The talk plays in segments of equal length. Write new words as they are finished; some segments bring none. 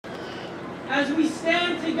As we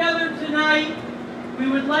stand together tonight, we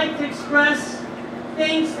would like to express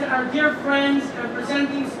thanks to our dear friends and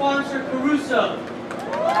presenting sponsor, Caruso.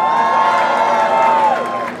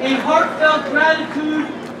 A heartfelt gratitude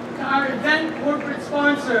to our event corporate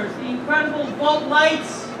sponsors, the incredible Vault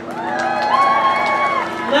Lights,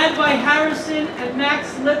 led by Harrison and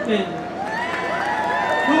Max Lippman,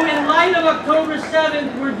 who in light of October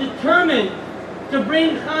 7th were determined to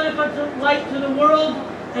bring Hanukah light to the world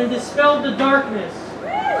and dispel the darkness.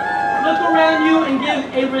 Look around you and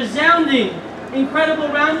give a resounding, incredible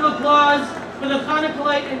round of applause for the Hanukah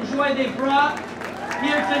light and joy they brought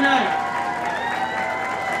here tonight.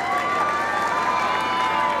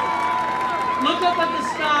 Look up at the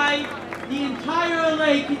sky. The entire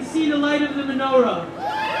LA can see the light of the menorah.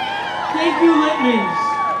 Thank you, Lippmans.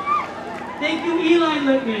 Thank you, Eli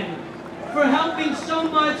Lippman, for helping so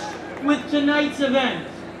much with tonight's event.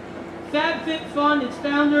 FabFitFun, its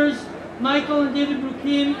founders, Michael and David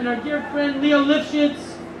Brukin, and our dear friend Leo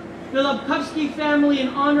Lifshitz, the Lapkovsky family, in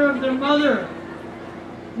honor of their mother's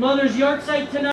yahrzeit tonight.